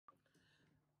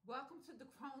Welcome to the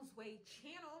Crohn's Way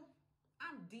channel.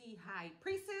 I'm D High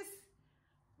Priestess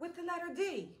with the letter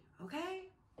D, okay?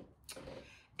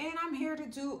 And I'm here to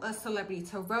do a celebrity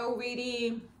tarot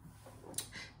reading.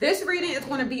 This reading is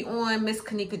going to be on Miss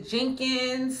Kenneka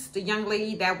Jenkins, the young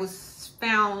lady that was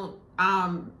found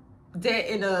dead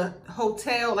in a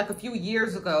hotel like a few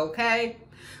years ago, okay?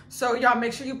 So y'all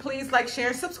make sure you please like, share,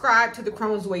 and subscribe to the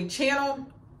Crohn's Way channel.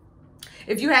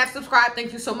 If you have subscribed,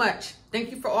 thank you so much.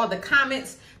 Thank you for all the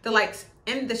comments, the likes,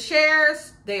 and the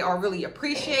shares. They are really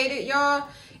appreciated, y'all.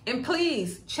 And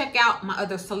please check out my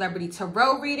other celebrity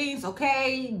tarot readings,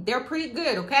 okay? They're pretty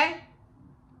good, okay?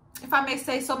 If I may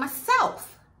say so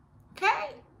myself,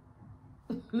 okay?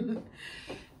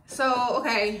 So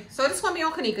this is going to be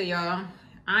on Kenneka, y'all.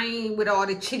 I ain't with all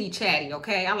the chitty chatty,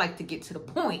 okay? I like to get to the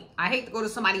point. I hate to go to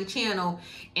somebody's channel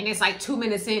and it's like 2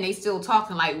 minutes in, they still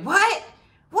talking like, what?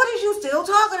 What is you still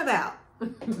talking about?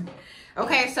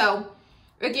 Okay, so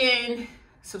again,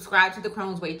 subscribe to the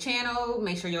Crohn's Way channel.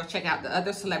 Make sure y'all check out the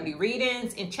other celebrity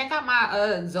readings and check out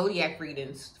my zodiac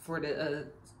readings for the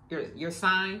your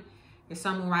sign, your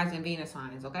sun, moon, rising, Venus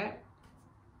signs, okay?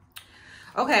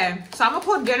 Okay, so I'm gonna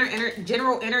pull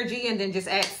general energy and then just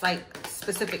ask like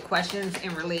specific questions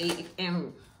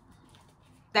and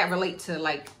that relate to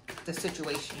like the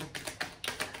situation.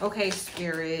 Okay,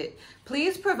 Spirit,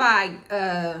 please provide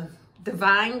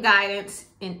divine guidance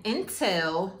and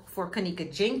intel for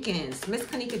Kenneka Jenkins. Miss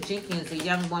Kenneka Jenkins, a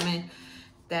young woman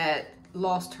that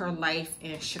lost her life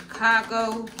in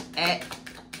Chicago at,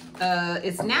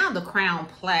 it's now the Crown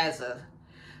Plaza.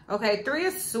 Okay, Three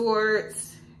of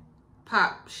Swords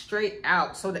pop straight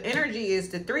out. So the energy is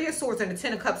the Three of Swords and the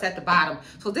Ten of Cups at the bottom.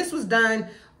 So this was done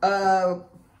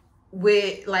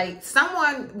with like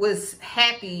someone was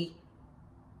happy.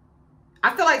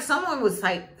 I feel like someone was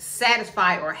like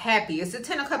satisfied or happy. It's the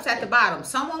Ten of Cups at the bottom.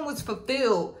 Someone was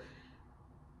fulfilled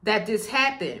that this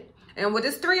happened. And with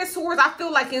this Three of Swords, I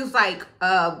feel like it's like,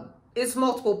 it's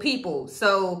multiple people.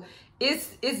 So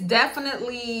it's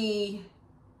definitely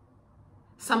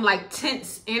some like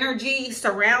tense energy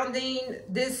surrounding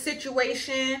this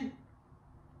situation.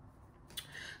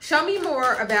 Show me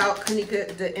more about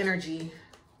Kenneka, the energy.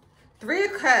 Three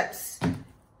of Cups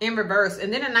in reverse,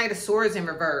 and then a Knight of Swords in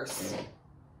reverse.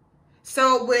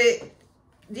 So with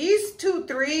these two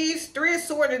threes, Three of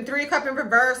Swords and Three of Cups in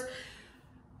reverse,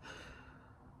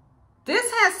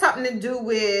 this has something to do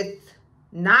with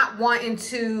not wanting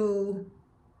to.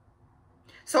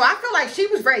 So I feel like she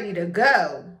was ready to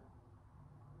go.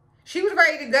 She was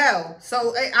ready to go.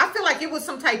 So I feel like it was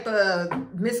some type of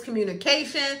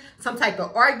miscommunication, some type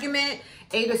of argument.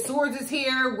 Eight of Swords is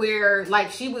here where like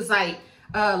she was like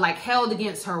held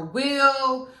against her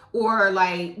will, or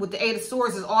like with the Eight of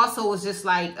Swords is also was just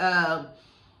like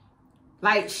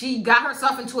she got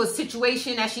herself into a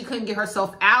situation that she couldn't get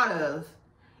herself out of.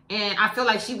 And I feel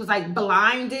like she was like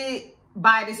blinded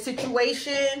by the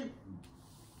situation.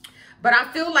 But I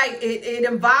feel like it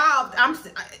involved, I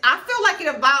feel like it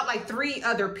involved like three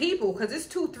other people, because it's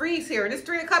two threes here. And this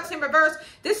Three of Cups in reverse,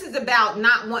 this is about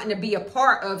not wanting to be a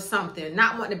part of something,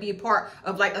 not wanting to be a part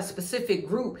of like a specific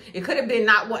group. It could have been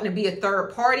not wanting to be a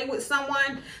third party with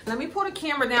someone. Let me pull the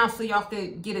camera down so y'all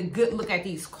can get a good look at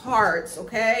these cards,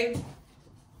 okay?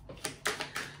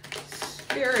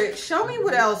 Spirit, show me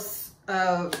what else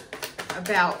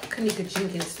about Kenneka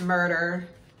Jenkins' murder.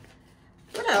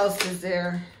 What else is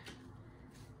there?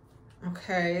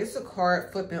 Okay, it's a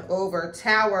card flipping over.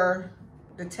 Tower,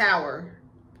 the Tower.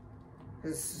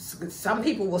 Some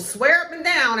people will swear up and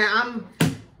down and I'm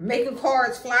making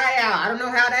cards fly out. I don't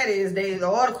know how that is.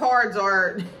 All the cards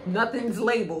are, nothing's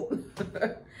labeled.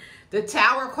 The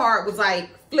Tower card was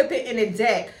like flipping in a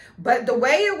deck. But the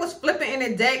way it was flipping in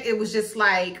the deck, it was just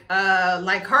like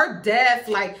her death.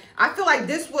 Like, I feel like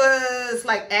this was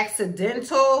like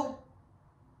accidental.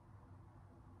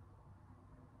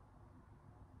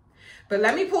 But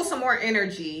let me pull some more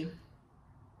energy.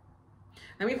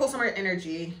 Let me pull some more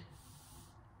energy.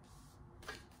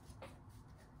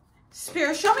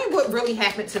 Spirit, show me what really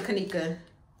happened to Kenneka.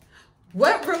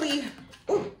 What really...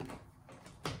 Ooh.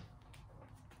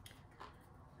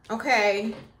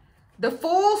 Okay. The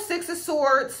Fool, Six of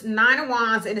Swords, Nine of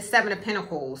Wands, and the Seven of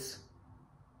Pentacles.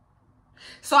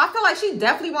 So I feel like she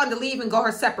definitely wanted to leave and go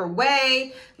her separate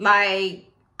way. Like...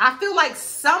 I feel like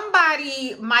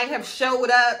somebody might have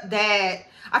showed up that,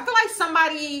 I feel like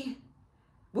somebody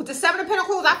with the Seven of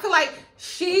Pentacles, I feel like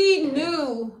she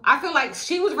knew, I feel like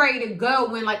she was ready to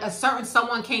go when like a certain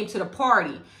someone came to the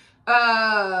party.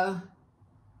 The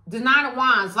Nine of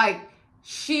Wands, like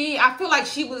I feel like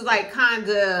she was like kind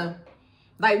of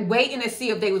like waiting to see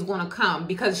if they was going to come,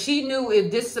 because she knew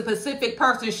if this specific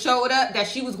person showed up that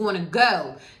she was going to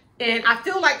go. And I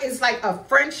feel like it's like a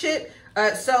friendship.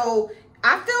 So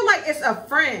I feel like it's a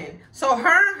friend. So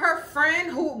her and her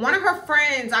friend, one of her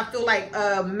friends, I feel like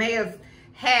may have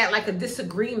had like a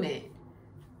disagreement.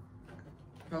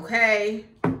 Okay.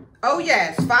 Oh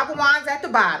yes, Five of Wands at the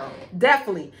bottom.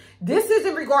 Definitely. This is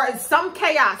in regard to some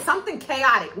chaos. Something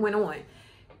chaotic went on.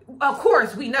 Of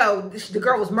course, we know the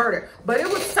girl was murdered, but it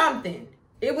was something.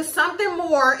 It was something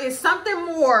more. It's something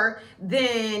more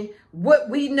than what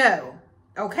we know.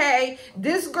 Okay,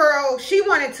 this girl, she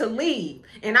wanted to leave,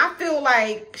 and I feel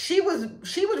like she was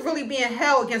really being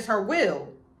held against her will.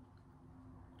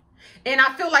 And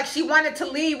I feel like she wanted to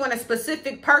leave when a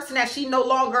specific person that she no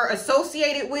longer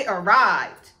associated with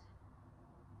arrived.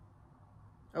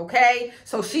 Okay,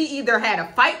 so she either had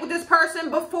a fight with this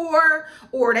person before,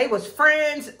 or they was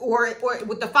friends, or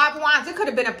with the Five of Wands, it could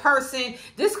have been a person.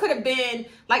 This could have been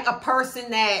like a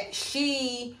person that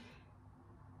she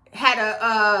had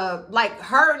like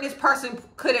her and this person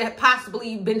could have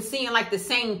possibly been seeing like the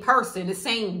same person, the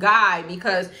same guy,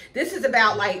 because this is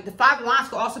about like the Five of Wands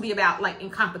could also be about like in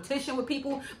competition with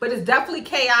people, but it's definitely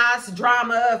chaos,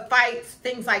 drama, fights,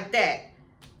 things like that.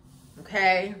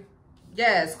 Okay.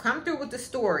 Yes, come through with the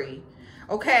story.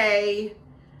 Okay.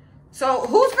 So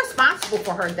who's responsible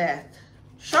for her death?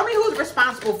 Show me who's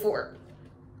responsible for it.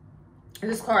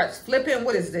 And this card's flipping.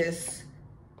 What is this?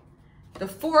 The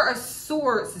Four of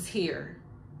Swords is here.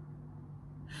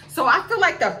 So I feel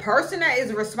like the person that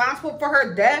is responsible for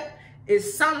her death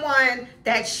is someone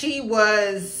that she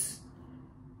was,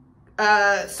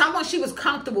 someone she was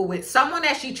comfortable with, someone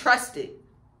that she trusted.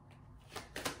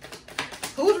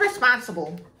 Who's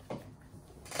responsible?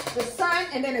 The Sun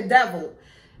and then the Devil.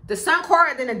 The Sun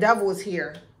card and then the Devil is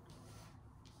here.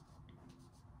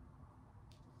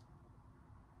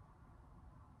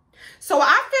 So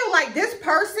I feel like this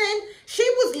person, she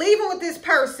was leaving with this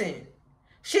person.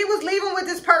 She was leaving with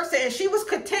this person and she was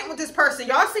content with this person.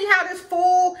 Y'all see how this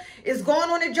fool is going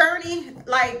on a journey?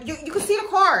 Like, you can see the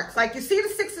cards. Like, you see the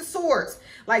Six of Swords.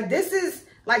 Like, this is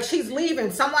like she's leaving.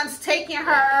 Someone's taking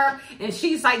her and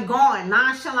she's like gone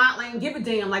nonchalantly and give a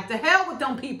damn. Like, the hell with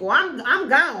them people. I'm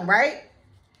gone, right?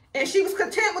 And she was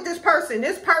content with this person.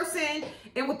 This person,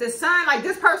 and with the Sun, like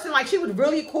this person, like she was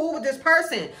really cool with this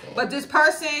person. But this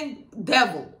person,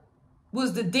 devil,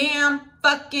 was the damn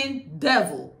fucking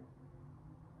devil.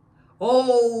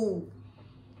 Oh,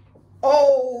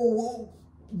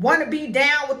 want to be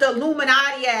down with the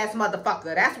Illuminati ass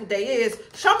motherfucker. That's what they is.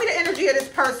 Show me the energy of this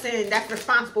person that's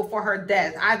responsible for her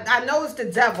death. I know it's the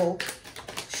devil.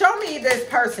 Show me this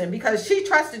person because she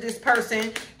trusted this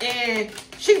person and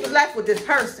she was left with this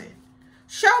person.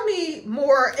 Show me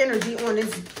more energy on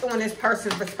this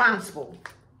person responsible.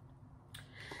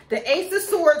 The Ace of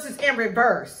Swords is in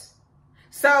reverse.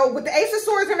 So with the Ace of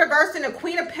Swords in reverse and the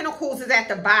Queen of Pentacles is at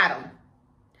the bottom.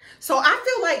 So I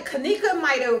feel like Kenneka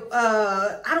might have,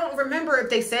 I don't remember if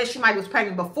they said she might have was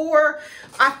pregnant before.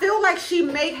 I feel like she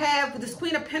may have, with this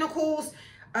Queen of Pentacles,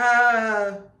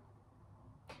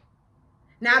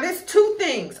 now, there's two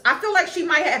things. I feel like she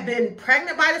might have been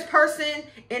pregnant by this person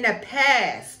in the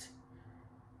past.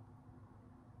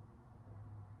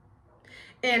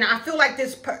 And I feel like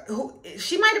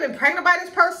she might have been pregnant by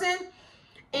this person.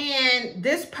 And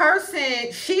this person,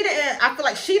 I feel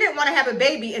like she didn't want to have a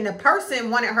baby. And the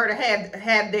person wanted her to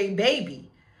have their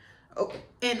baby.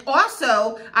 And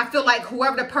also, I feel like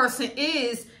whoever the person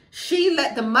is, she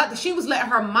was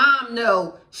letting her mom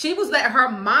know. She was letting her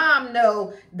mom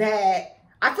know that,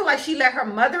 I feel like she let her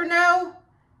mother know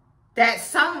that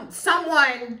someone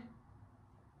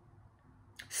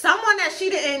that she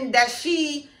didn't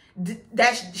see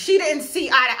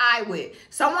eye to eye with.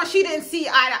 Someone she didn't see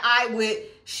eye to eye with.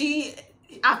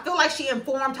 I feel like she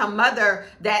informed her mother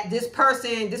that this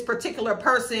particular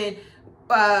person,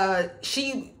 not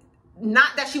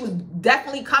that she was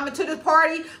definitely coming to this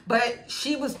party, but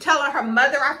she was telling her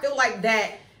mother, I feel like,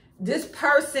 that this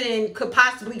person could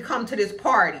possibly come to this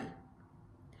party.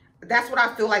 That's what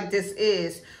I feel like this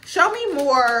is. Show me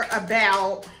more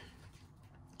about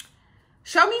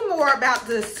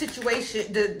the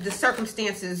situation, the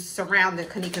circumstances surrounding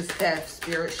Kenneka's death,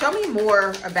 Spirit. Show me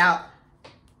more about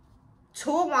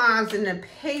Two of Wands and the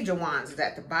Page of Wands is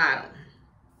at the bottom.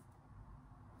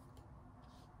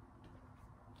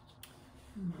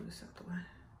 Move this out the way.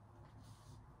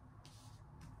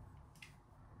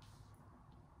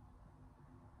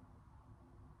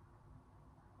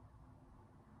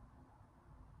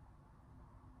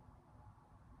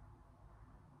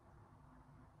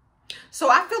 So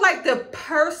I feel like the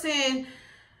person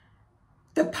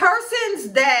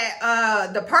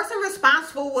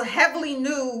responsible heavily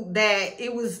knew that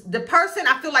it was the person.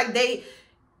 I feel like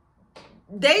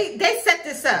they set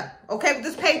this up, okay, with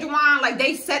this Page of Wands. Like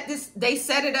they set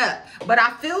it up. But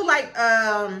I feel like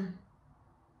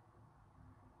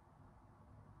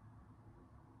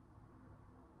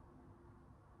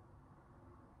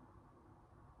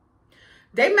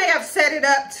they may have set it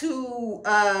up to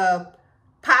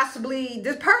possibly,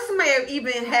 this person may have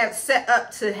even have set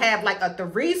up to have like a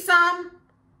threesome.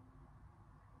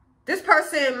 This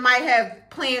person might have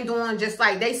planned on just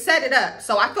like, they set it up.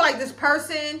 So I feel like this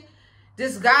person,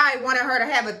 this guy wanted her to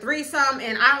have a threesome,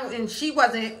 and I don't think she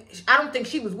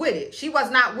was with it. She was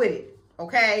not with it,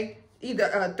 okay? Either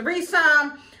a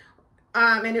threesome,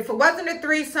 and if it wasn't a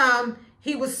threesome,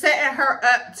 he was setting her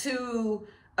up to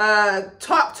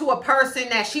talk to a person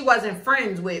that she wasn't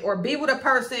friends with, or be with a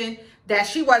person that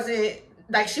she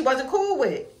wasn't cool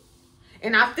with.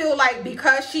 And I feel like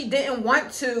because she didn't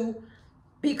want to,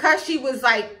 because she was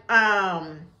like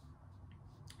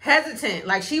hesitant,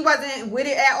 like she wasn't with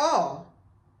it at all.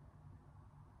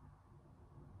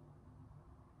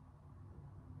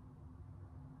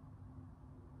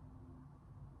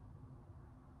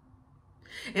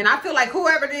 And I feel like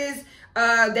whoever it is,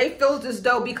 they felt as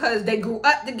though because they grew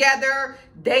up together,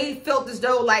 they felt as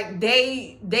though like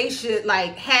they should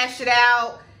like hash it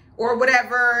out or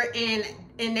whatever. And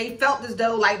they felt as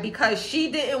though like because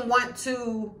she didn't want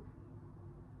to,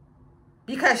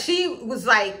 because she was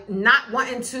like not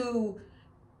wanting to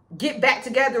get back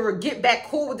together or get back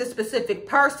cool with this specific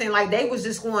person, like they was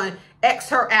just going to X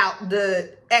her out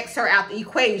the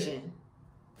equation.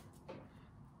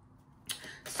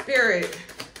 Spirit,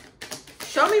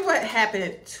 show me what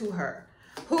happened to her.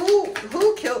 Who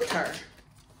killed her?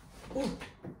 Ooh.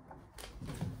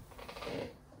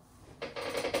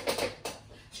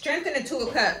 Strength in the Two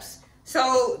of Cups.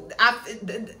 So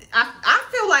I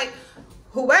feel like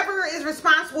whoever is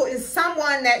responsible is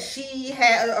someone that she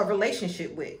had a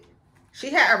relationship with. She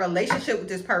had a relationship with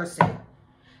this person.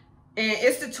 And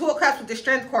it's the Two of Cups with the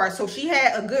Strength card. So she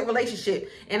had a good relationship.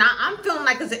 And I'm feeling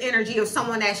like it's an energy of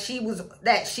someone that she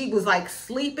was like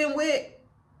sleeping with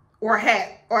or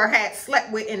had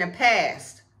slept with in the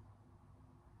past.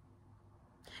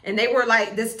 And they were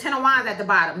like, this Ten of Wands at the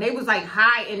bottom. They was like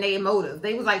high in their motives.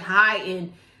 They was like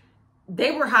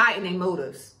they were high in their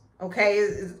motives. Okay,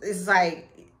 it's like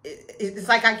it's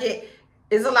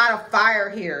a lot of fire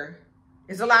here.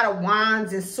 There's a lot of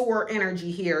wands and sword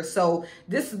energy here. So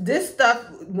this stuff,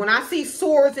 when I see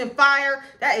swords and fire,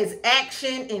 that is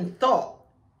action and thought.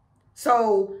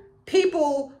 So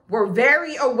people were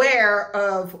very aware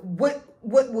of what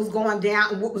was going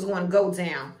down and what was going to go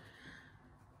down.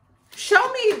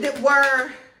 Show me that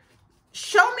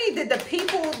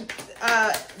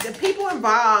the people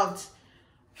involved.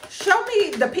 Show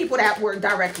me the people that were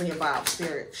directly involved,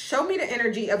 Spirit. Show me the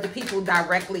energy of the people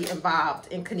directly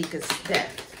involved in Kenneka's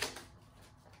death.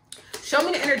 Show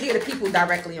me the energy of the people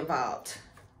directly involved.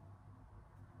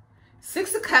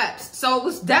 Six of Cups. So it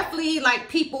was definitely like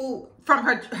people from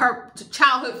her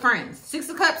childhood friends. Six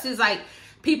of Cups is like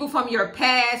people from your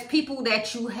past, people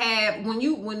that you have when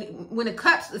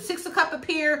the Six of Cups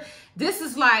appear. This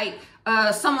is like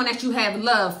someone that you have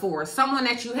love for, someone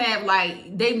that you have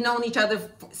like they've known each other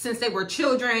since they were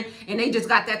children, and they just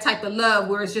got that type of love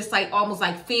where it's just like almost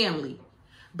like family.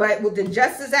 But with the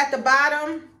Justice at the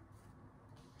bottom,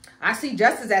 I see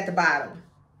Justice at the bottom.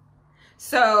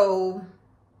 So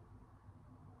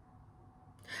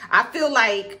I feel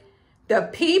like the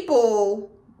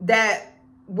people that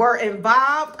were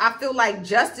involved, I feel like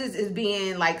justice is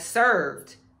being like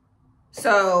served.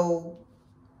 So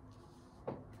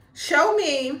show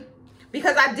me,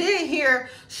 because I did hear,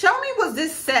 show me, was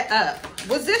this set up?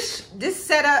 Was this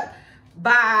set up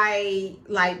by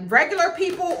like regular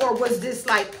people, or was this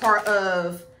like part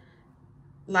of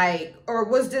like, or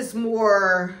was this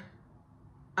more,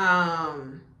 how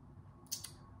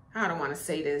do I want to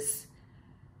say this?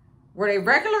 Were they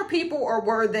regular people, or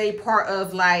were they part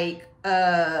of like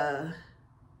an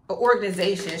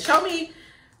organization? Show me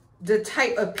the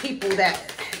type of people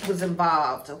that was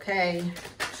involved, okay?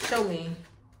 Show me.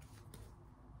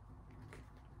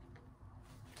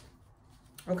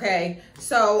 Okay,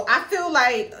 so I feel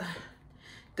like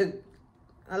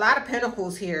a lot of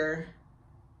pentacles here.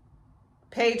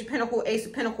 Page of Pentacles, Ace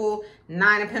of Pentacles,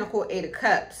 Nine of Pentacles, Eight of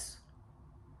Cups.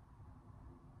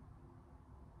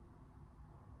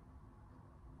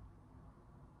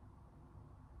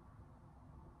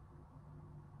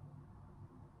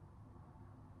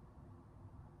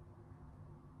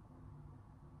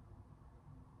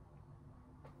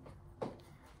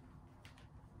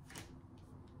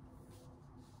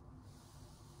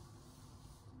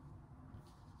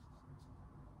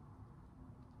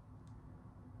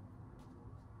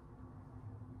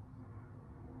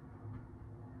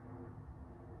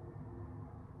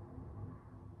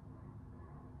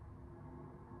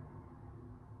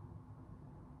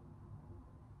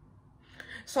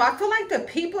 So I feel like the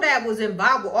people that was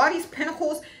involved with all these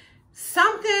pentacles,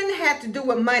 something had to do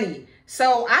with money.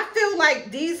 So I feel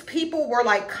like these people were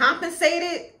like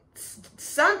compensated.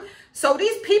 So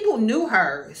these people knew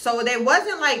her. So they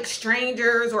wasn't like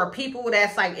strangers or people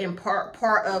that's like in part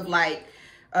of like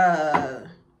an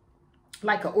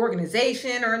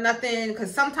organization or nothing,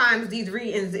 because sometimes these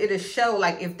readings, it'll show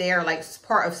like if they're like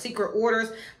part of secret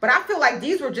orders, but I feel like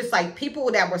these were just like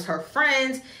people that was her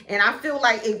friends. And I feel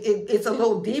like it's a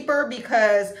little deeper,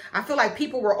 because I feel like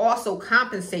people were also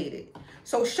compensated.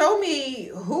 So show me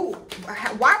why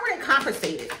were they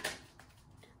compensated?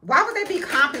 Why would they be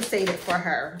compensated for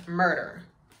her murder?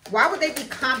 Why would they be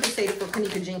compensated for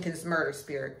Kenneka Jenkins' murder,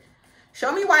 Spirit?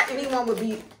 Show me why anyone would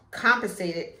be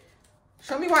compensated.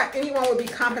 Show me why anyone would be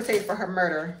compensated for her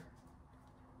murder.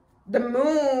 The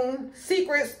Moon,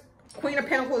 Secrets, Queen of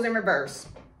Pentacles in reverse.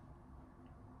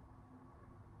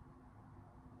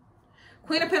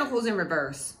 Queen of Pentacles in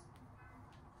reverse.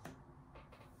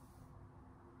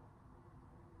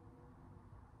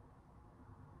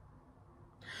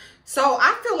 So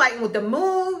I feel like with the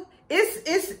Moon,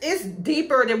 it's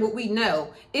deeper than what we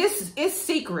know. It's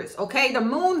secrets, okay? The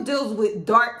Moon deals with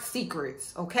dark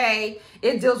secrets, okay?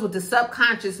 It deals with the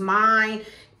subconscious mind.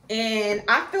 And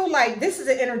I feel like this is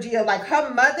the energy of like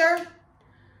her mother.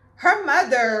 Her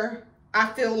mother, I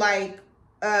feel like,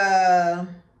 I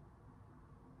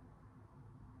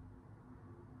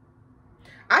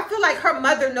feel like her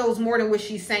mother knows more than what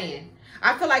she's saying.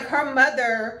 I feel like her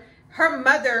mother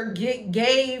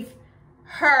gave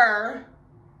her,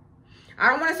 I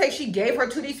don't want to say she gave her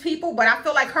to these people, but I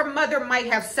feel like her mother might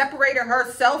have separated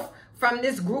herself from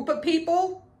this group of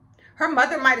people. Her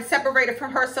mother might have separated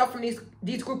from herself from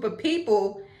these group of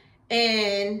people,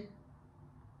 and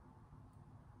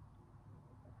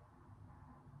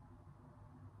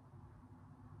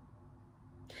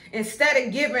instead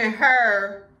of giving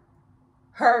her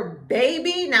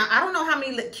baby, now I don't know how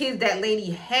many kids that lady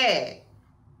had,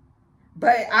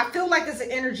 but I feel like it's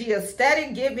an energy of instead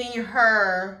of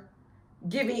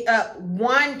giving up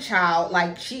one child,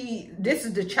 like this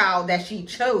is the child that she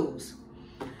chose.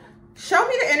 Show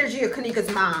me the energy of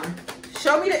Kenneka's mom.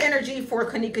 Show me the energy for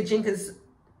Kenneka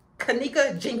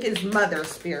Jenkins' mother,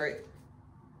 Spirit.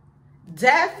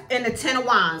 Death and the 10 of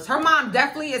Wands. Her mom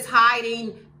definitely is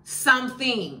hiding some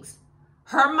things.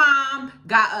 Her mom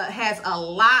has a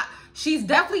lot. She's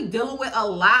definitely dealing with a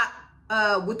lot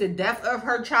with the death of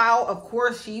her child. Of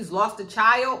course, she's lost a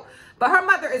child. But her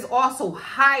mother is also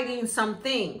hiding some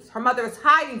things. Her mother is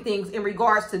hiding things in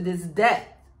regards to this death.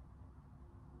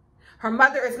 Her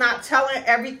mother is not telling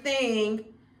everything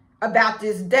about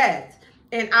this death.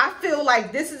 And I feel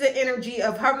like this is the energy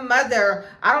of her mother.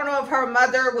 I don't know if her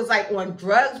mother was like on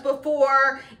drugs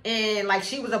before, and like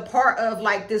she was a part of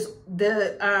like a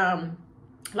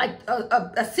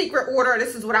secret order.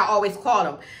 This is what I always call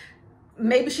them.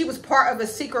 Maybe she was part of a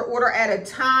secret order at a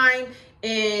time,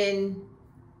 and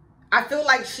I feel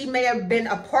like she may have been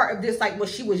a part of this like when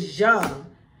she was young.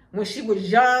 When she was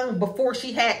young, before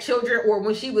she had children, or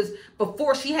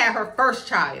before she had her first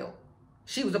child.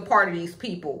 She was a part of these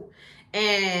people.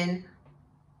 And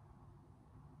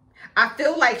I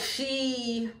feel like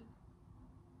she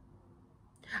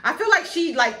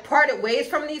like parted ways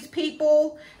from these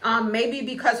people. Maybe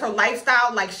because her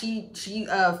lifestyle, like she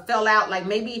fell out. Like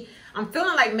maybe, I'm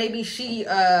feeling like maybe she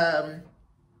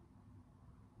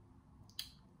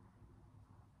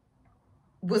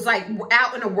was like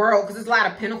out in the world, because there's a lot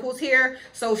of pentacles here.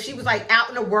 So she was like out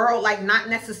in the world, like not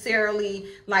necessarily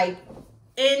like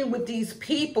in with these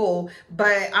people.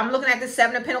 But I'm looking at the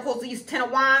 7 of Pentacles, these 10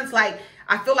 of Wands. Like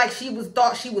I feel like she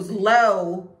thought she was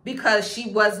low because she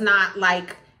was not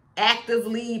like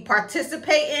actively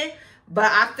participating.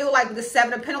 But I feel like the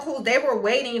 7 of Pentacles, they were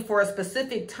waiting for a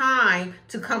specific time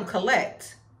to come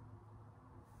collect.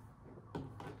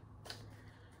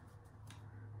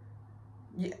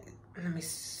 Yeah, let me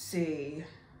see.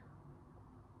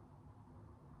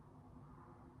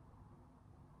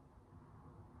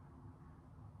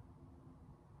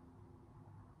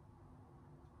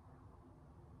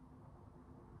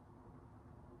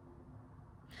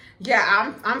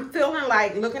 Yeah, I'm feeling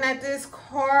like, looking at this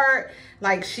card,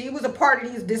 like she was a part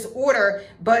of this order.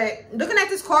 But looking at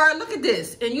this card, look at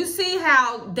this. And you see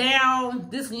how down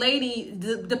this lady,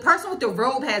 the person with the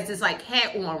robe has this like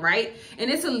hat on, right?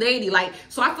 And it's a lady, like,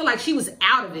 so I feel like she was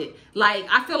out of it. Like,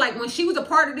 I feel like when she was a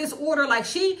part of this order, like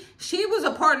she was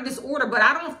a part of this order, but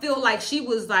I don't feel like she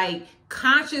was like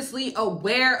consciously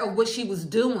aware of what she was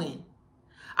doing.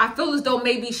 I feel as though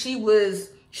maybe she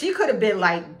could have been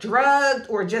like drugged,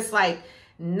 or just like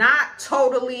not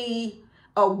totally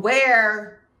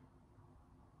aware,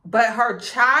 but her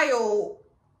child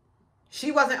She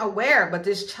wasn't aware, but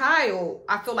this child,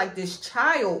 I feel like this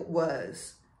child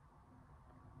was.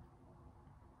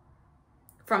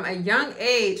 From a young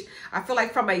age, I feel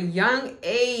like from a young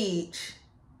age,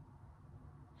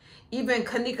 even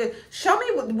Kenneka, show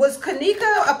me, was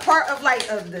Kenneka a part of like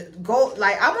the gold?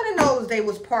 Like, I want to know if they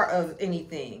was part of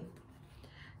anything.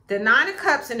 The 9 of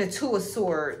Cups and the 2 of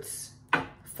Swords.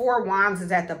 4 Wands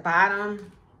is at the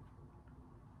bottom.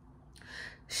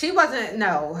 She wasn't,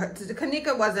 no,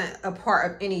 Kenneka wasn't a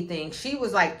part of anything. She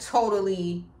was like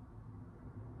totally...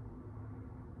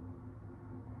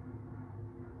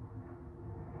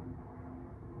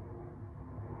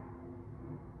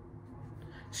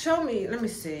 Show me, let me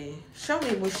see. Show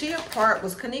me, was she a part,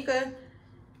 was Kenneka?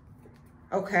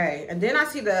 Okay, and then I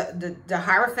see the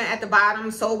Hierophant at the bottom.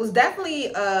 So it was definitely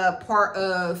a part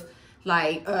of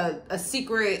like a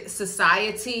secret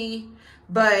society.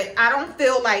 But I don't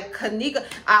feel like Kenneka,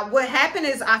 what happened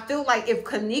is I feel like if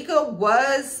Kenneka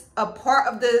was a part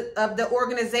of the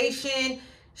organization,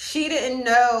 she didn't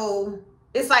know.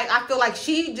 It's like, I feel like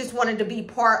she just wanted to be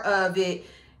part of it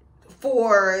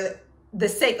for the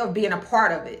sake of being a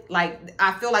part of it. Like,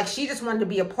 I feel like she just wanted to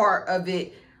be a part of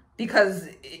it because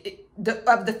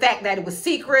of the fact that it was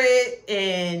secret,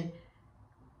 and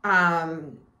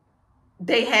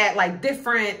they had like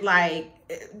different, like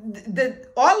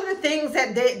all of the things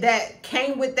that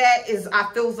came with that is,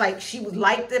 I feels like she was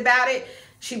liked about it.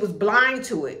 She was blind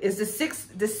to it. It's the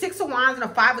six of Wands and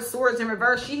the 5 of Swords in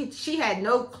reverse. She had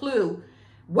no clue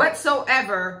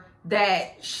whatsoever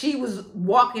that she was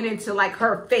walking into like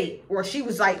her fate, or she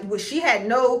was like, well, she had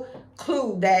no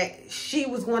clue that she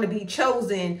was going to be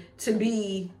chosen to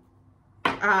be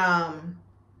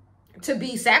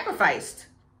sacrificed.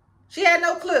 She had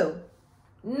no clue.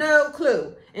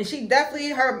 And she definitely,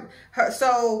 her,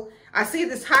 so I see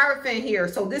this Hierophant here.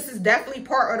 So this is definitely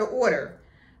part of the order.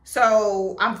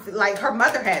 So I'm like, her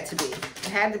mother had to be, it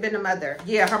had to have been the mother.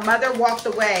 Yeah, her mother walked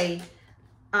away.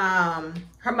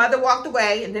 Her mother walked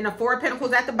away, and then the 4 of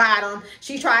Pentacles at the bottom.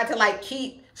 She tried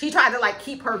to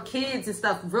keep her kids and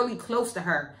stuff really close to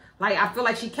her. Like, I feel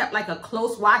like she kept like a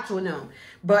close watch on them,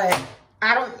 but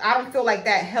I don't feel like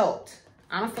that helped.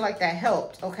 I don't feel like that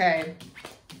helped. Okay.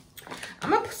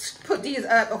 I'm gonna put these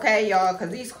up, okay, y'all, because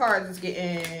these cards is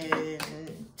getting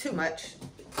too much.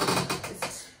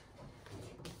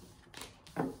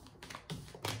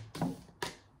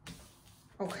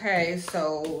 Okay,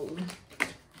 so...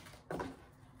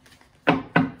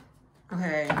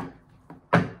 Okay.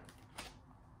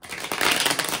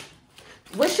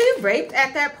 Was she raped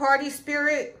at that party,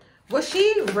 Spirit? Was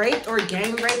she raped or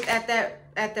gang raped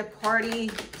at the party,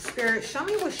 Spirit? Show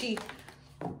me what she...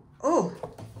 Oh.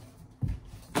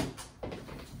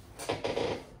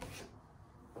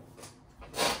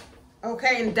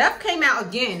 Okay, and Death came out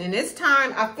again, and this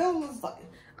time I feel like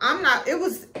I feel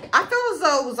as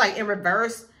though it was like in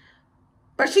reverse,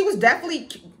 but she definitely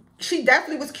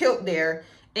was killed there.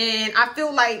 And I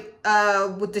feel like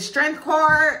with the Strength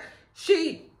card,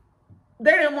 they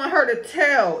didn't want her to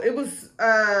tell. It was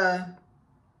I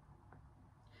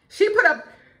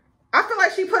feel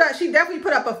like she definitely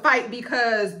put up a fight,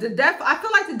 because the Death, I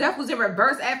feel like the Death was in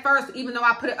reverse at first, even though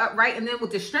I put it up right. And then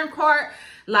with the Strength card,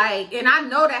 like, and I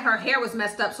know that her hair was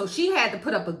messed up, so she had to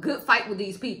put up a good fight with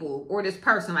these people or this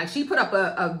person. Like, she put up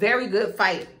a very good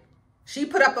fight. She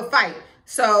put up a fight.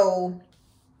 So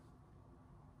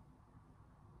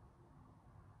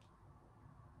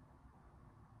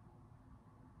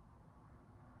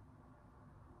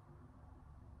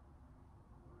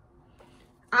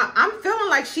I'm feeling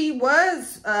like she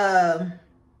was, I'm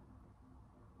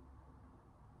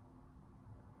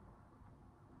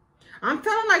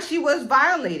feeling like she was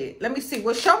violated. Let me see.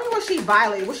 Well, show me what she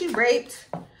violated. Was she raped?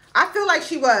 I feel like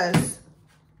she was.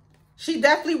 She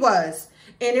definitely was.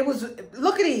 And it was,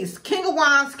 look at these, King of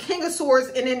Wands, King of Swords,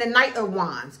 and then the Knight of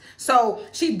Wands. So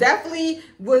she definitely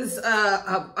was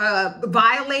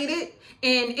violated.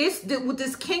 And it's with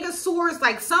this King of Swords,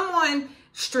 like someone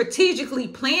strategically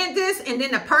planned this, and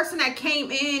then the person that came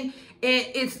in, and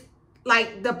it's like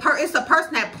it's the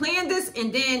person that planned this,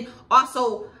 and then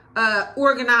also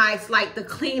organized like the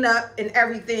cleanup and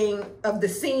everything of the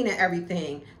scene and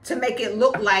everything to make it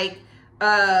look like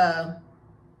the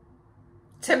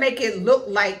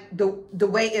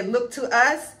way it looked to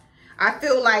us. I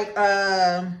feel like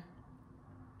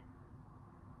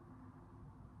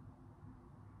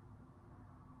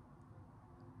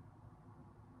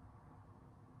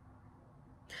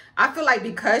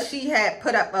because she had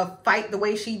put up a fight the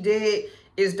way she did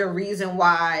is the reason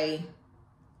why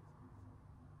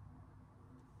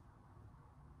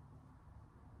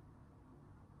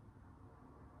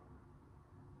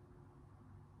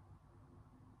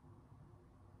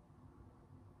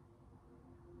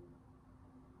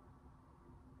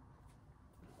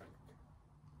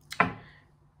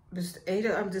I'm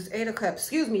just Eight of Cups.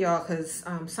 Excuse me, y'all, because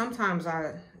sometimes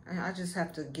I just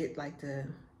have to get like the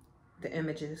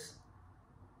images.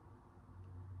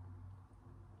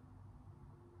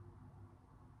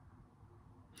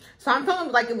 So I'm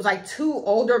feeling like it was like two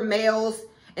older males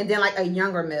and then like a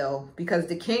younger male, because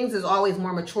the Kings is always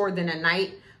more mature than a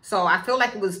Knight. So I feel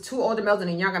like it was two older males and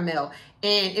a younger male.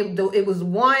 And it was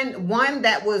one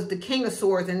that was the King of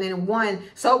Swords, and then one,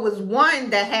 so it was one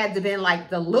that had to been like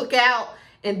the lookout,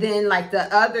 and then like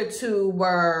the other two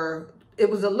were, it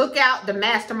was a lookout, the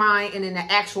mastermind, and then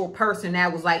the actual person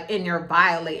that was like in there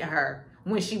violating her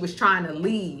when she was trying to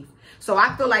leave. So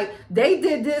I feel like they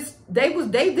did this, they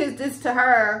did this to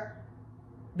her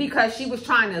because she was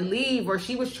trying to leave, or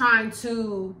she was trying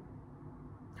to,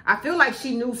 I feel like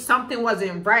she knew something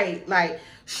wasn't right. Like,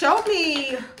 show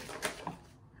me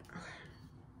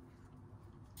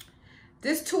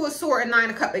this Two of Swords and Nine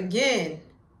of Cups again.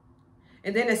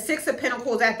 And then the Six of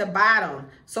Pentacles at the bottom.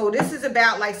 So this is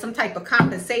about like some type of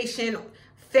compensation,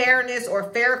 fairness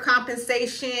or fair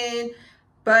compensation.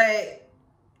 But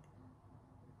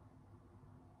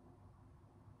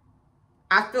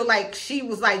I feel like she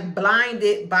was like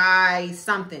blinded by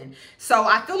something. So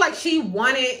I feel like she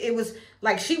wanted, it was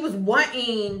like she was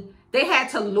wanting, they had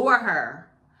to lure her.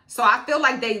 So I feel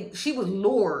like she was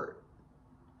lured.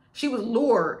 She was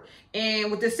lured.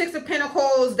 And with the Six of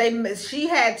Pentacles, she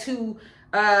had to,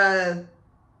 I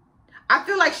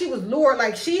feel like she was lured.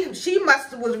 Like she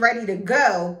was ready to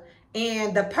go.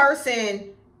 And the person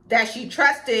that she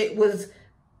trusted was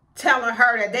telling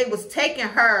her that they was taking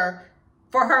her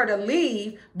for her to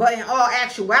leave, but in all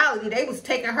actuality, they was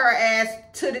taking her ass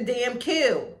to the damn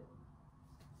kill.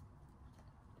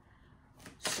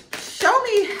 Show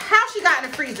me how she got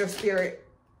in the freezer, Spirit.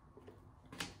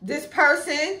 This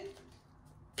person,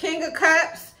 King of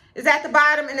Cups, is at the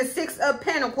bottom, and the Six of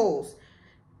Pentacles.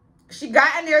 She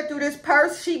got in there through this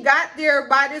person. She got there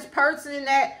by this person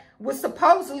that was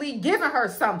supposedly giving her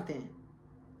something.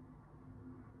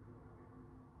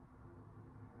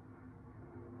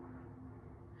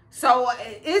 So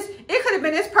it could have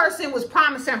been this person was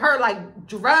promising her like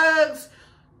drugs,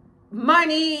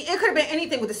 money. It could have been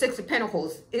anything with the Six of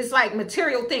Pentacles. It's like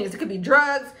material things. It could be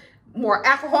drugs, more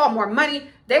alcohol, more money.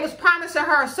 They was promising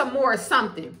her some more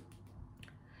something.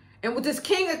 And with this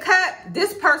King of Cups,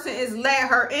 this person is led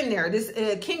her in there. This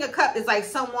King of Cups is like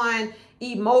someone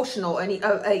emotional, an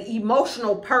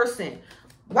emotional person.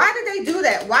 Why did they do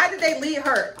that? Why did they lead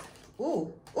her?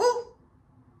 Ooh, ooh.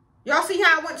 Y'all see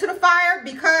how I went to the fire?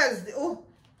 Because ooh,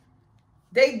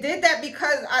 they did that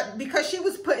because she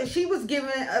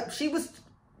was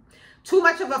too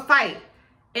much of a fight.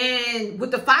 And with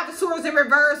the Five of Swords in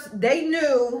reverse, they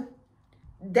knew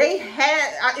they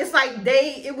had, it's like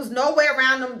it was no way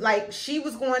around them. Like she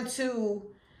was going to,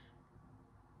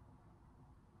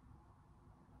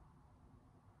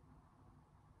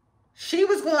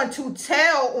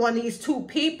 tell on these two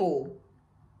people.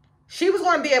 She was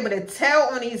going to be able to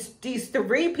tell on these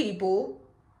three people.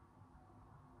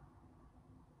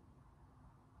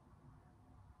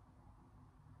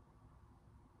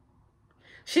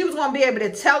 She was going to be able to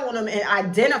tell on them and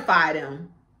identify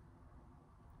them.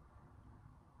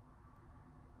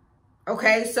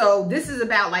 Okay, so this is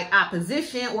about like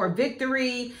opposition or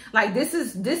victory. Like this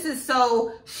is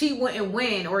so she wouldn't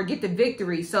win or get the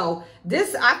victory. So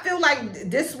this, I feel like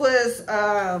this was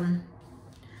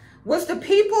the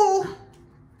people.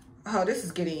 Oh, this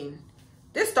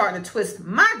starting to twist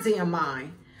my damn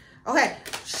mind. Okay,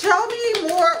 show me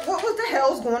more. What was the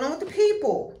hell's going on with the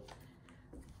people?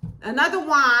 Another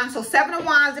wand. So Seven of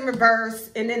Wands in reverse,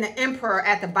 and then the Emperor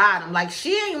at the bottom. Like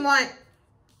she ain't want.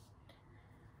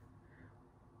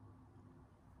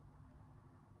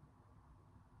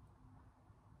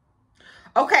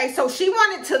 Okay, so she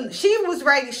was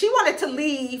ready. She wanted to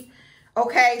leave.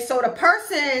 Okay, so the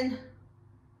person.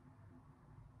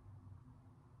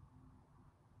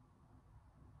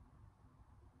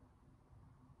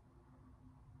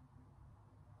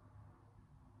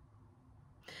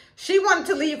 She wanted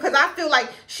to leave because I feel like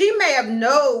she may have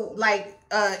known, like,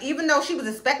 even though she was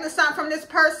expecting something from this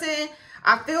person,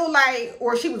 I feel like,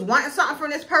 or she was wanting something from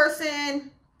this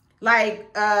person,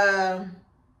 like,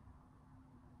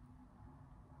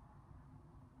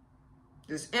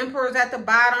 this Emperor's at the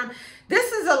bottom.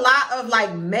 This is a lot of,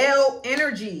 like, male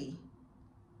energy.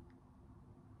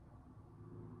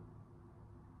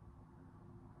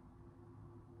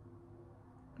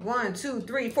 One, two,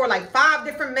 three, four, like 5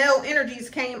 different male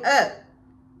energies came up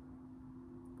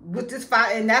with this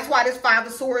five, and that's why this Five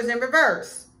of Swords in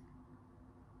reverse.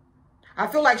 I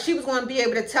feel like she was going to be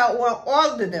able to tell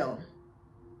all of them,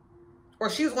 or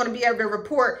she was going to be able to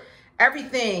report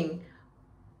everything.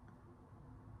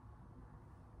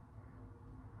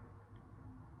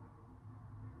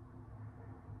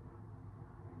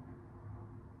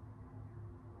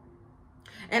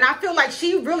 And I feel like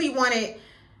she really wanted,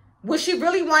 what she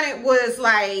really wanted was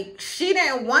like, she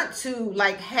didn't want to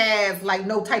like have like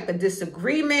no type of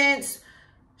disagreements.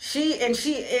 And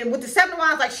with the 7 of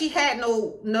Wands, like she had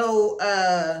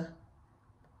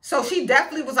so she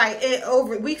definitely was like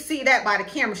we see that by the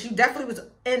camera. She definitely was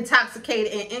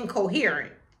intoxicated and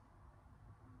incoherent.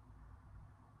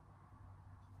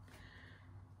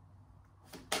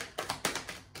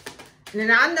 And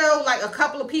I know like a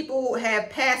couple of people have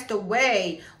passed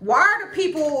away. Why are the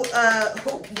people,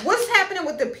 what's happening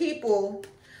with the people?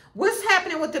 What's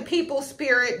happening with the people,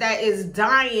 Spirit, that is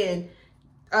dying,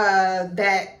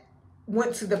 that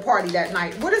went to the party that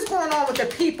night? What is going on with the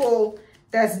people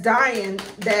that's dying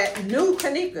that knew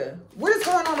Kenneka? What is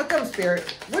going on with them, Spirit?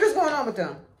 What is going on with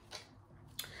them?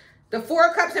 The 4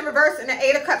 of Cups in reverse and the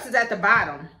 8 of Cups is at the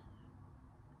bottom.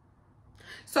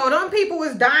 So them people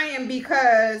was dying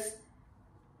because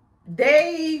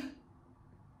they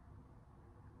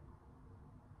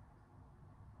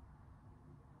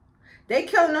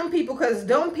killing them people because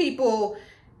them people,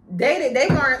 they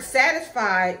weren't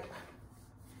satisfied.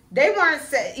 They weren't,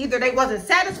 either they wasn't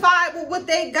satisfied with what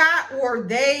they got, or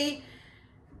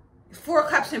 4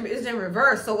 Cups is in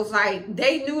reverse. So it's like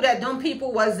they knew that them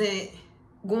people wasn't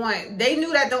going,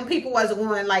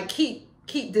 like keep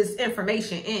this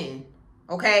information in.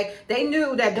 Okay, they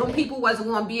knew that them people wasn't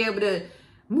going to be able to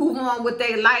move on with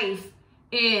their life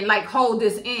and like hold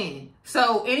this in.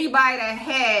 So anybody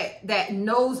that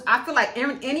knows, I feel like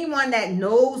anyone that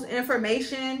knows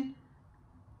information,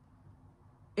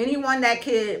 anyone that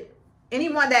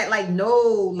like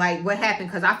know like what happened,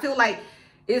 because I feel like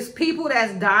it's people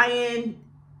that's dying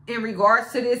in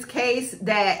regards to this case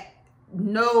that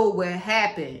know what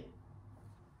happened.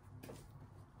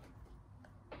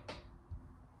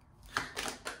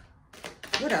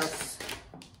 What else?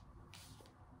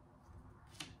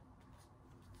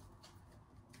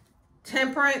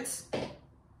 Temperance,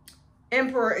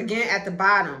 Emperor again at the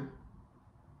bottom.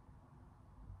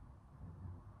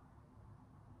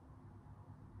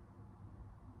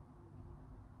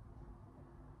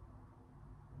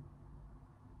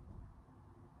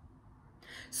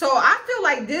 So I feel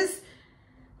like this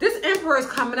Emperor is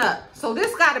coming up. So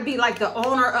this got to be like the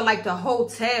owner of like the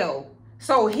hotel.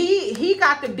 So he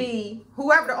got to be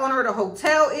whoever the owner of the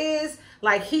hotel is.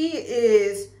 Like he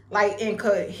is like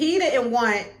he didn't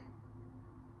want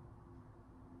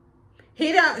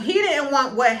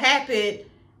what happened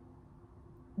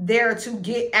there to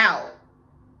get out.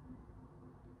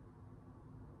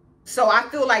 So I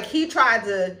feel like he tried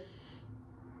to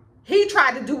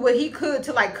do what he could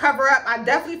to like cover up. I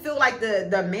definitely feel like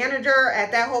the manager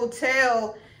at that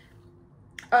hotel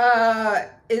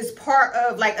is part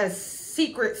of like a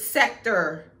secret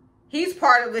sector. He's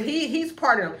part of it. He's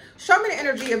part of them. Show me the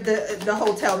energy of the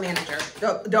hotel manager,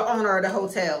 the owner of the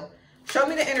hotel. Show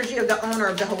me the energy of the owner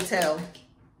of the hotel.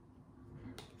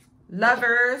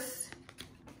 Lovers.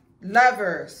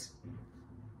 Lovers.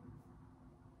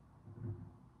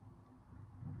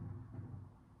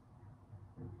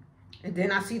 And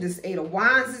then I see this 8 of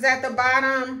Wands is at the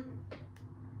bottom.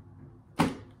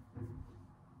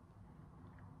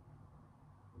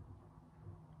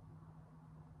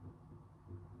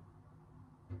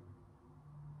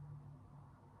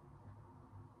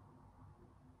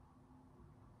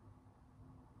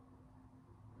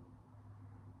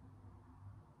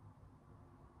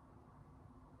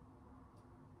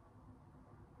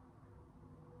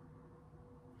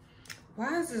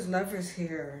 Why is this Lovers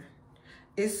here?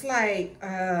 It's like,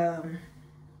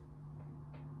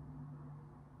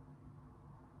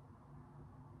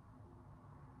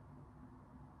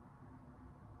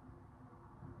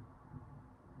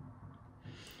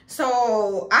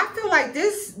 so I feel like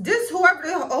this whoever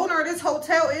the owner of this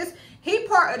hotel is, he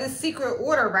part of the secret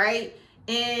order, right?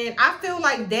 And I feel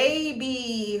like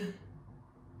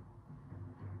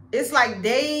it's like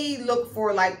they look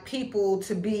for like people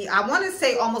to be, I want to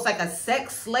say almost like a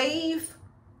sex slave.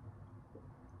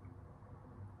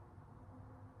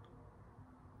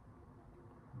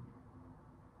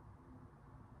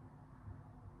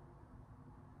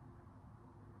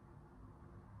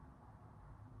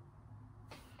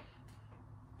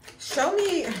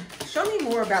 Show me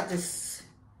more about this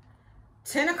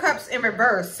 10 of Cups in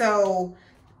reverse. So,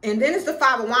 and then it's the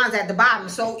 5 of Wands at the bottom.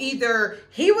 So either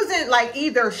she was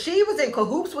in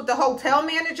cahoots with the hotel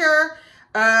manager,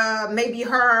 maybe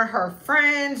her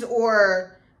friends,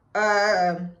 or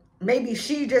maybe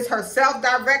she just herself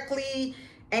directly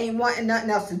ain't wanting nothing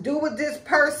else to do with this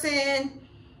person,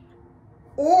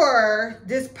 or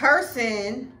this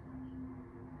person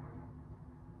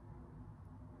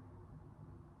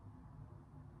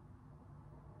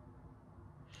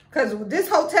Because this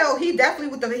hotel, he definitely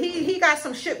with the he got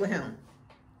some shit with him.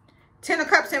 10 of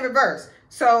Cups in reverse.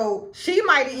 So she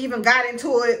might have even got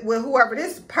into it with whoever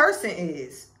this person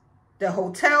is. The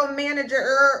hotel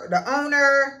manager, the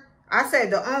owner. I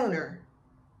said the owner.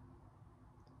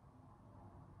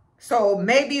 So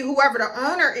maybe whoever the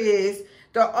owner is,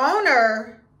 the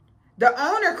owner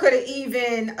could have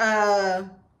even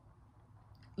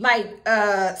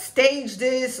staged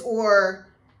this or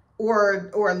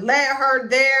led her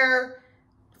there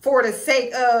for the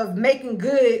sake of making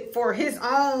good for his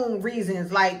own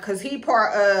reasons, like because he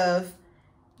part of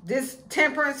this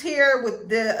temperance here with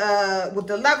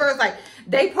the lovers, like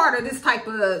they part of this type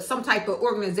of some type of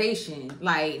organization,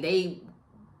 like they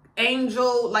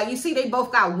angel, like you see they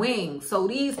both got wings, so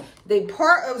they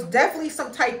part of definitely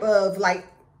some type of like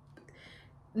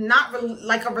not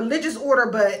like a religious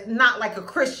order, but not like a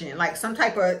Christian, like some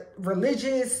type of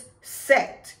religious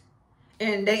sect.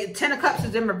 And 10 of Cups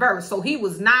is in reverse. So he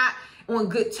was not on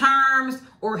good terms,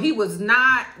 or he was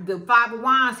not the 5 of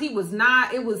Wands. He was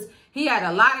not, he had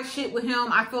a lot of shit with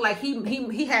him. I feel like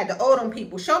he had to owe them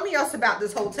people. Show me else about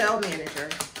this hotel manager,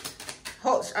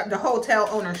 the hotel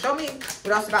owner. Show me what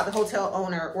else about the hotel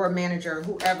owner or manager,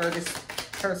 whoever this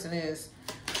person is.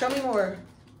 Show me more.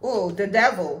 Oh, the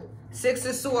devil, 6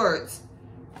 of Swords.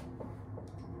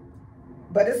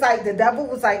 But it's like the devil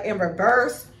was like in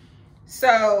reverse.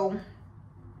 So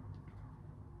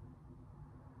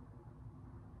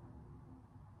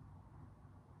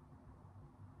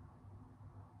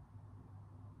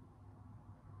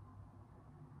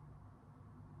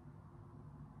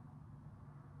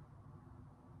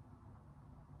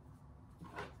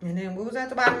and then what was at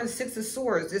the bottom of the 6 of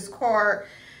Swords? This card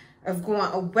of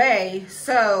going away.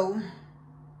 So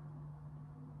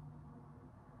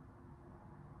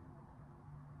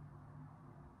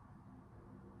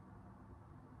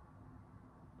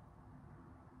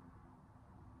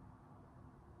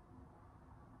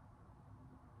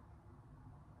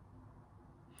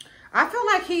I feel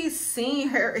like he's seen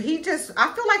her. I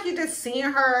feel like he just seen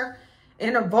her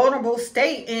in a vulnerable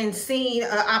state and seen an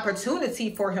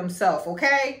opportunity for himself.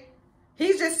 Okay.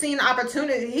 He's just seen an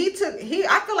opportunity.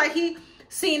 I feel like he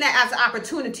seen that as an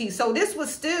opportunity. So this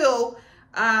was still,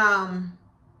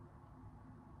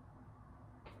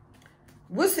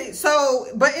 we'll see. So,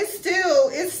 but it's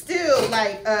still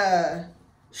like,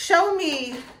 show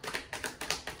me.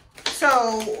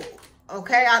 So,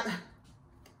 okay.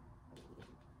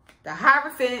 The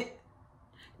Hierophant,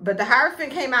 but the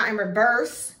Hierophant came out in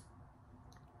reverse.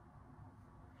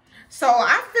 So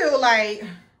I feel like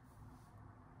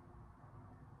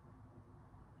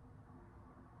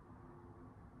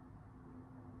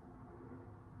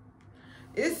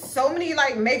it's so many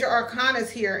like major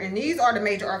arcanas here, and these are the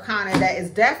major arcana that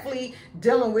is definitely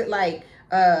dealing with like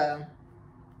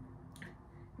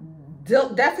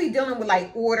definitely dealing with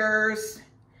like orders.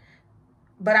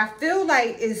 But I feel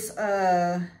like it's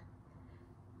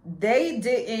they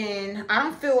didn't, I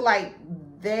don't feel like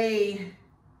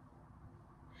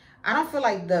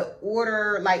the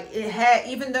order, like it had,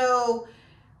 even though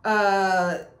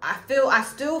I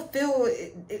still feel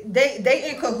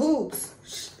they in cahoots.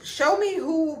 Show me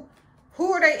who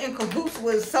are they in cahoots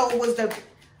with. So was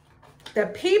the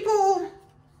people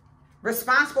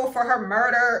responsible for her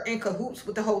murder in cahoots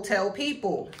with the hotel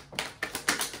people?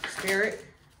 Spirit.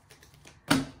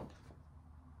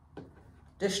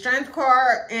 The Strength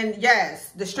card, and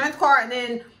yes, the Strength card, and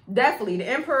then definitely the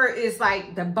Emperor is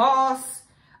like the boss,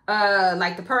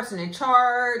 like the person in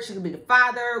charge. She could be the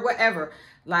father, whatever.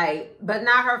 Like, but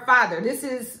not her father. This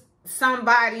is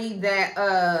somebody that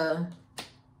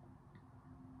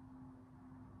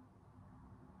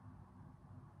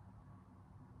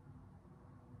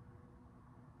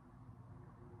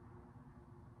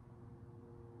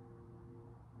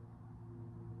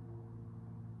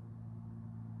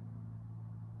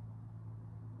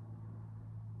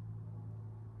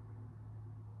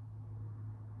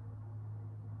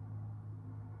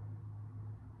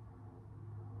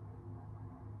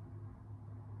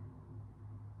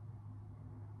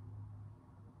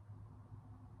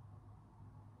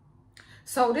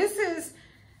so this is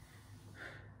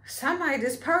somebody,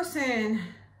 this person,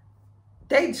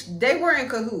 they were in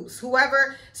cahoots,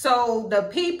 whoever. So the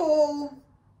people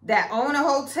that own a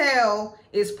hotel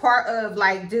is part of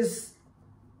like this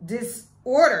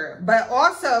order, but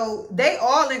also they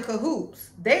all in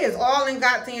cahoots. They is all in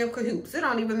goddamn cahoots. It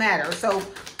don't even matter. So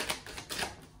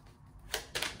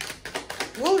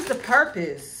what was the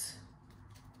purpose?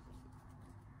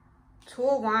 2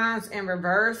 of Wands in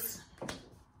reverse.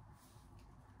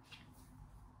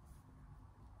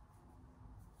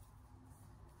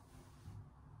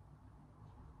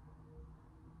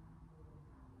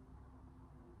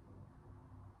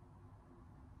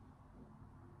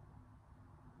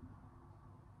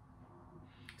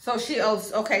 So she, oh,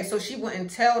 okay, so she wouldn't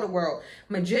tell the world.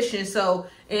 Magician, so,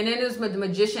 and then there's the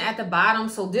magician at the bottom.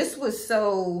 So this was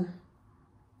so,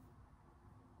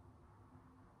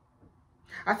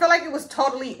 I feel like it was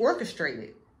totally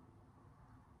orchestrated.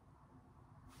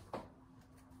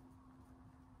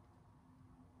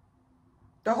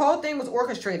 The whole thing was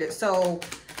orchestrated. So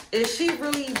is she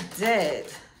really dead?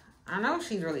 I know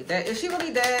she's really dead. Is she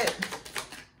really dead?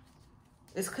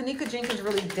 Is Kenneka Jenkins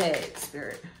really dead,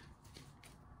 Spirit?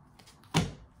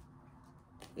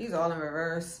 These all in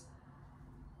reverse.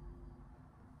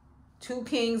 Two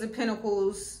kings of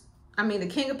pentacles. I mean, the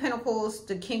king of pentacles,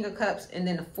 the king of cups, and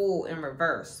then the fool in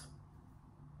reverse.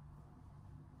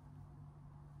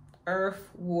 Earth,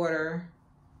 water.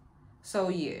 So,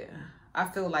 yeah. I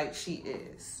feel like she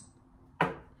is.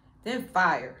 Then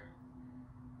fire.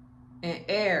 And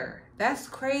air. That's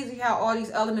crazy how all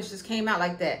these elements just came out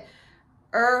like that.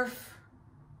 Earth.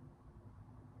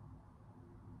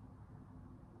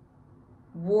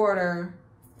 Water,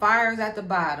 fire's at the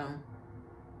bottom,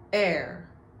 air.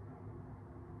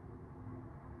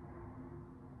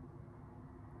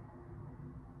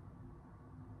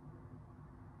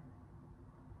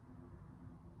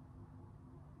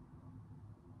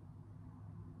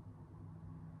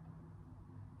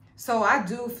 So I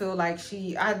do feel like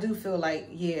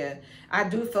yeah, I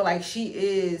do feel like she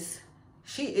is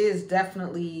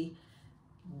definitely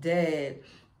dead.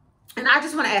 And I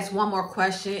just want to ask one more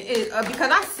question,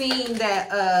 because I seen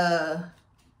that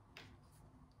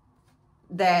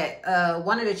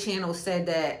one of the channels said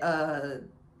that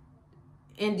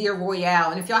India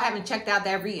Royale, and if y'all haven't checked out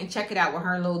that reading, check it out with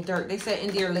her and Lil Durk. They said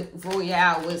India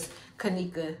Royale was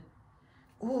Kenneka.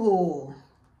 Ooh,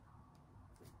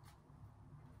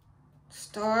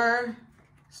 star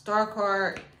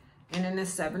card, and then the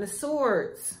Seven of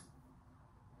Swords.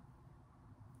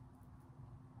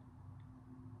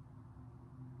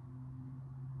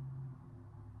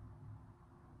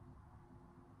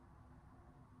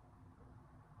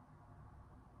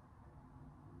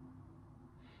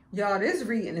 Y'all, this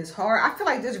reading is hard. I feel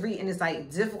like this reading is like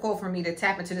difficult for me to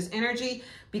tap into this energy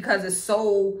because it's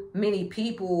so many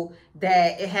people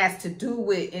that it has to do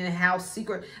with in house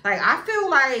secret. Like, I feel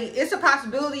like it's a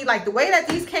possibility, like the way that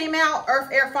these came out, earth,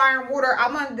 air, fire, and water, I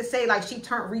wanted to say like she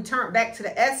returned back to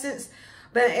the essence.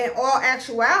 But in all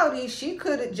actuality, she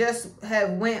could have just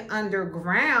have went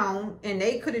underground and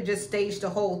they could have just staged the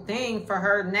whole thing for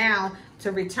her now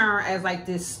to return as like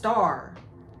this star.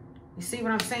 You see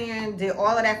what I'm saying? Did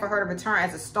all of that for her to return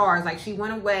as a star. It's like she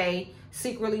went away,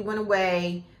 secretly went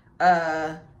away,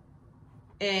 and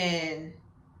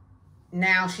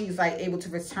now she's like able to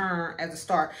return as a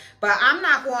star. But I'm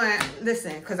not going to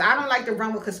listen, because I don't like to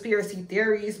run with conspiracy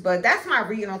theories, but that's my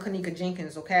reading on Kenneka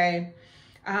Jenkins, okay?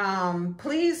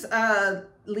 Please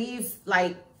leave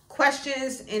like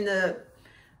questions in the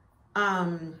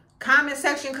comment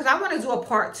section, because I want to do a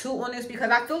part 2 on this, because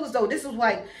I feel as though this is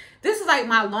like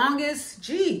my longest.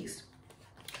 Jeez,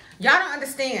 y'all don't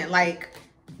understand. Like,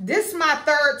 this is my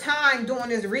 3rd time doing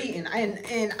this reading,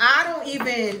 and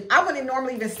I wouldn't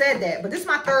normally even said that, but this is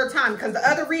my 3rd time, because the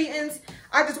other readings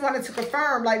I just wanted to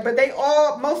confirm, like, but they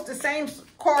all, most the same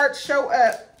cards show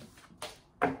up.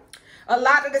 A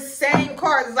lot of the same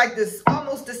cards. It's like this,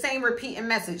 almost the same repeating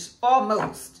message,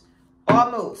 almost.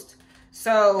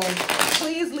 So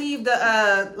please leave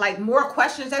the like more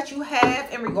questions that you have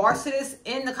in regards to this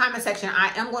in the comment section.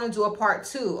 I am going to do a part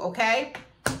 2, okay?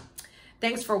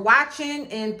 Thanks for watching,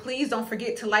 and please don't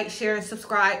forget to like, share, and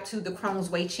subscribe to the Crohn's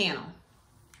Way channel.